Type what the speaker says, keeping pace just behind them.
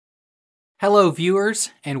Hello viewers,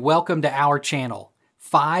 and welcome to our channel,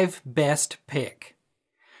 5 Best Pick.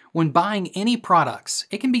 When buying any products,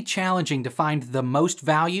 it can be challenging to find the most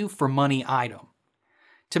value for money item.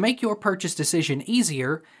 To make your purchase decision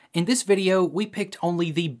easier, in this video we picked only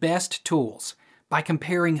the best tools by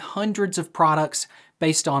comparing hundreds of products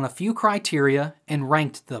based on a few criteria and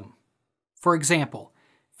ranked them. For example,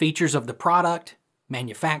 features of the product,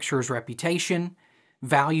 manufacturer's reputation,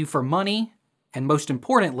 value for money, and most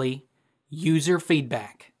importantly, user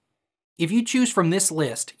feedback. If you choose from this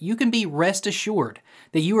list, you can be rest assured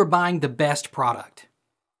that you are buying the best product.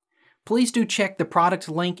 Please do check the product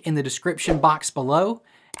link in the description box below,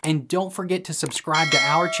 and don't forget to subscribe to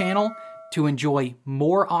our channel to enjoy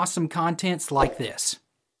more awesome contents like this.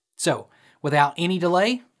 So, without any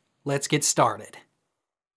delay, let's get started.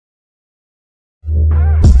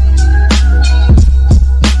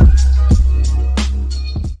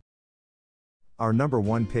 Our number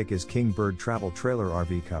one pick is Kingbird Travel Trailer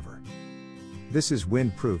RV Cover. This is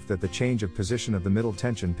wind-proof that the change of position of the middle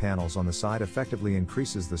tension panels on the side effectively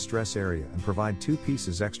increases the stress area and provide 2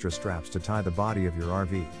 pieces extra straps to tie the body of your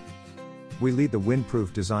RV. We lead the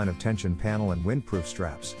windproof design of tension panel and windproof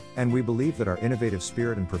straps, and we believe that our innovative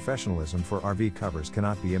spirit and professionalism for RV covers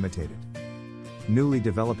cannot be imitated. Newly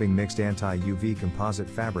developing mixed anti-UV composite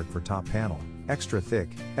fabric for top panel, extra thick,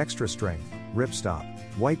 extra strength, ripstop,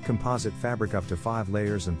 white composite fabric up to 5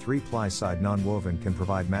 layers and 3-ply side non-woven can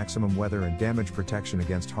provide maximum weather and damage protection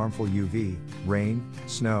against harmful UV, rain,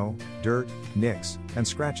 snow, dirt, nicks, and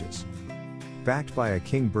scratches. Backed by a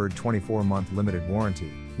Kingbird 24-month limited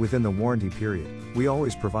warranty, within the warranty period, we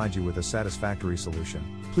always provide you with a satisfactory solution.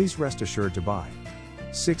 Please rest assured to buy.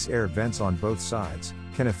 6 air vents on both sides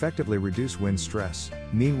can effectively reduce wind stress.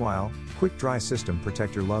 Meanwhile, quick dry system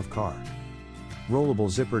protect your love car. Rollable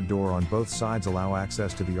zippered door on both sides allow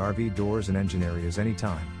access to the RV doors and engine areas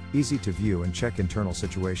anytime, easy to view and check internal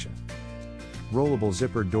situation. Rollable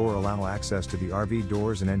zippered door allow access to the RV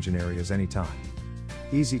doors and engine areas anytime,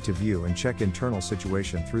 easy to view and check internal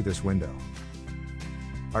situation through this window.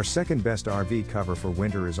 Our second best RV cover for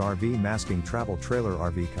winter is RVMasking Travel Trailer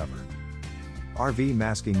RV Cover.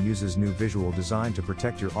 RVMasking uses new visual design to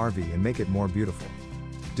protect your RV and make it more beautiful.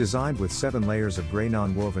 Designed with 7 layers of gray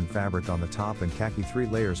non-woven fabric on the top and khaki 3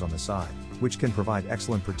 layers on the side, which can provide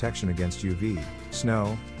excellent protection against UV,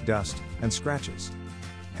 snow, dust, and scratches.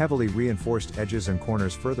 Heavily reinforced edges and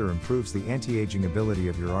corners further improves the anti-aging ability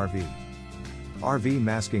of your RV.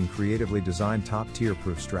 RVMasking creatively designed top-tier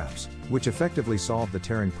proof straps, which effectively solve the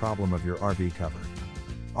tearing problem of your RV cover.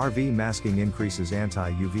 RVMasking increases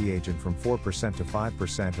anti-UV agent from 4% to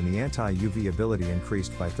 5% and the anti-UV ability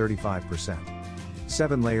increased by 35%.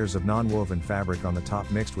 7 layers of non-woven fabric on the top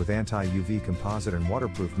mixed with anti-UV composite and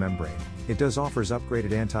waterproof membrane, it offers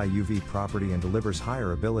upgraded anti-UV property and delivers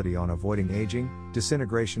higher ability on avoiding aging,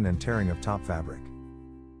 disintegration and tearing of top fabric.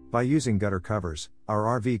 By using gutter covers,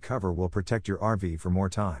 our RV cover will protect your RV for more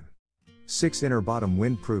time. 6 inner bottom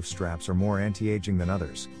windproof straps are more anti-aging than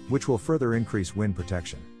others, which will further increase wind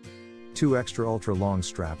protection. 2 extra ultra-long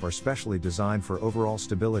strap are specially designed for overall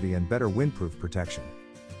stability and better windproof protection.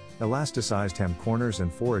 Elasticized hem corners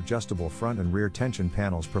and 4 adjustable front and rear tension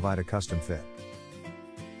panels provide a custom fit.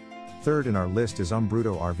 Third in our list is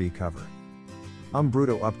Umbrauto RV Cover.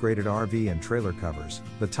 Umbrauto upgraded RV and trailer covers,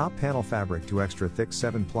 the top panel fabric to extra thick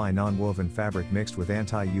 7-ply non-woven fabric mixed with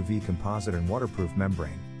anti-UV composite and waterproof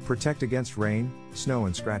membrane, protect against rain, snow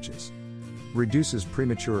and scratches. Reduces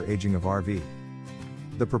premature aging of RV.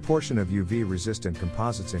 The proportion of UV-resistant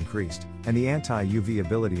composites increased, and the anti-UV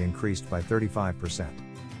ability increased by 35%.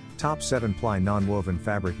 Top 7-ply non-woven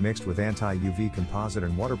fabric mixed with anti-UV composite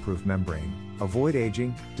and waterproof membrane, avoid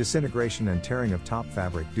aging, disintegration and tearing of top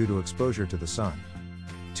fabric due to exposure to the sun.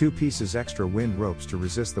 2 pieces extra wind ropes to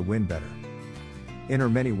resist the wind better. Inner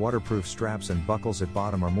many waterproof straps and buckles at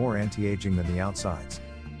bottom are more anti-aging than the outsides.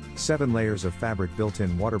 7 layers of fabric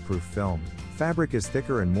built-in waterproof film, fabric is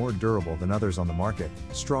thicker and more durable than others on the market,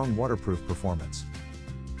 strong waterproof performance.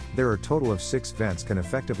 There are a total of 6 vents can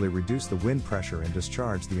effectively reduce the wind pressure and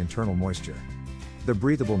discharge the internal moisture. The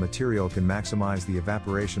breathable material can maximize the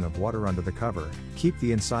evaporation of water under the cover, keep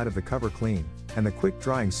the inside of the cover clean, and the quick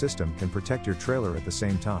drying system can protect your trailer at the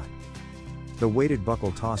same time. The weighted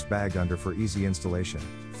buckle toss bag under for easy installation.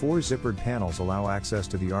 4 zippered panels allow access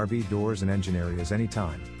to the RV doors and engine areas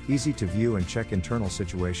anytime, easy to view and check internal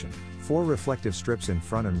situation. 4 reflective strips in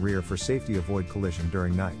front and rear for safety, avoid collision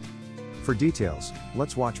during night. For details,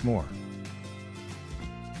 let's watch more.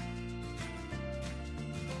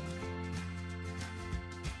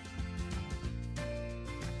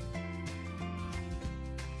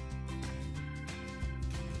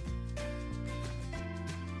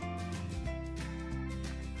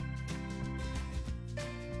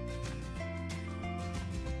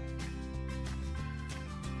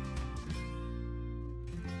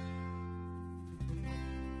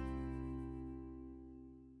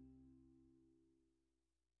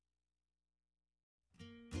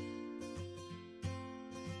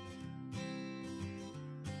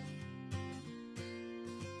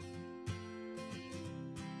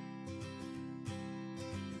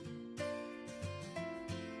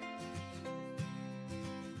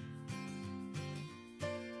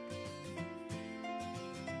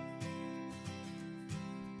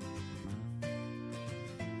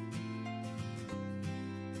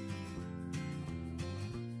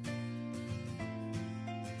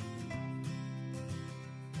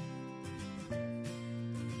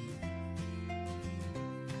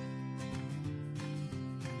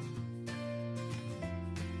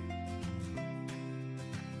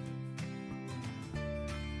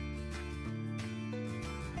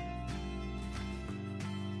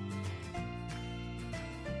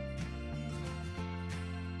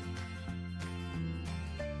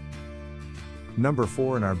 Number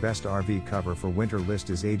 4 in our best RV cover for winter list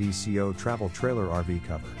is ADCO Travel Trailer RV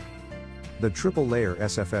Cover. The triple-layer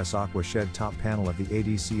SFS Aqua Shed top panel of the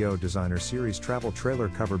ADCO Designer Series Travel Trailer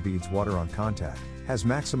Cover beads water on contact, has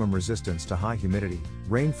maximum resistance to high humidity,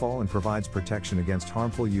 rainfall and provides protection against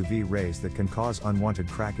harmful UV rays that can cause unwanted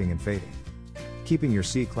cracking and fading. Keeping your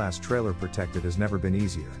C-Class trailer protected has never been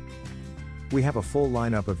easier. We have a full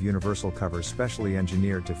lineup of universal covers specially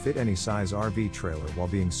engineered to fit any size RV trailer while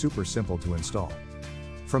being super simple to install.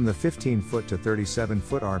 From the 15-foot to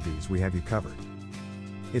 37-foot RVs we have you covered.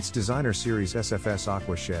 Its Designer Series SFS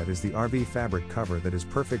Aqua Shed is the RV fabric cover that is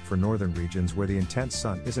perfect for northern regions where the intense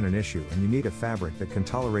sun isn't an issue and you need a fabric that can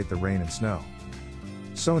tolerate the rain and snow.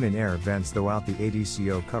 Sewn-in air vents throughout the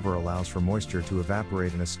ADCO cover allows for moisture to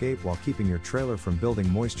evaporate and escape while keeping your trailer from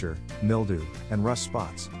building moisture, mildew, and rust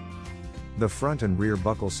spots. The front and rear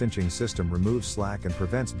buckle cinching system removes slack and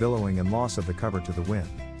prevents billowing and loss of the cover to the wind.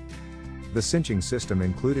 The cinching system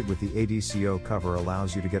included with the ADCO cover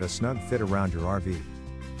allows you to get a snug fit around your RV.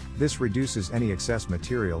 This reduces any excess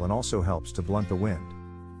material and also helps to blunt the wind.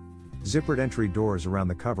 Zippered entry doors around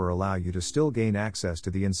the cover allow you to still gain access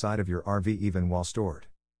to the inside of your RV even while stored.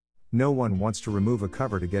 No one wants to remove a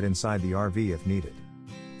cover to get inside the RV if needed.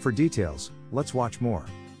 For details, let's watch more.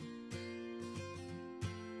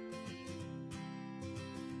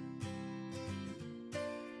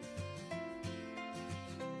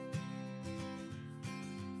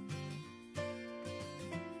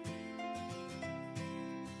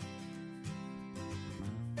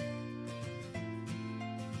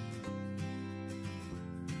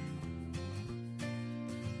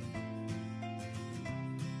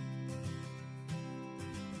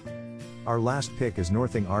 Our last pick is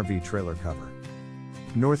Northing RV Trailer Cover.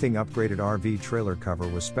 Northing upgraded RV trailer cover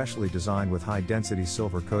was specially designed with high-density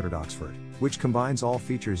silver-coated Oxford, which combines all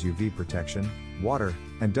features: UV protection, water,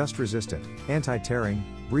 and dust-resistant, anti-tearing,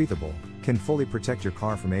 breathable, can fully protect your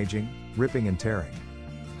car from aging, ripping and tearing.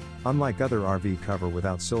 Unlike other RV cover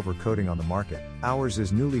without silver coating on the market, ours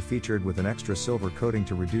is newly featured with an extra silver coating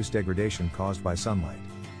to reduce degradation caused by sunlight.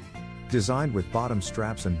 Designed with bottom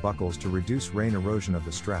straps and buckles to reduce rain erosion of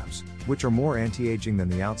the straps, which are more anti-aging than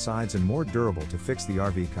the outsides and more durable to fix the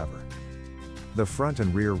RV cover. The front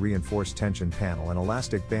and rear reinforced tension panel and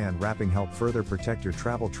elastic band wrapping help further protect your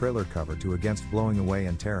travel trailer cover against blowing away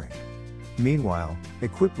and tearing. Meanwhile,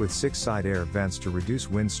 equipped with 6 side air vents to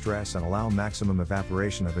reduce wind stress and allow maximum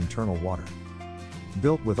evaporation of internal water.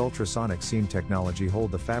 Built with ultrasonic seam technology,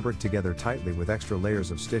 hold the fabric together tightly with extra layers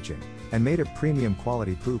of stitching, and made of premium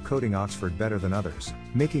quality PU coating Oxford better than others,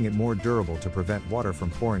 making it more durable to prevent water from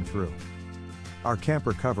pouring through. Our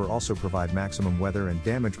camper cover also provide maximum weather and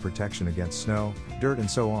damage protection against snow, dirt and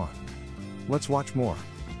so on. Let's watch more.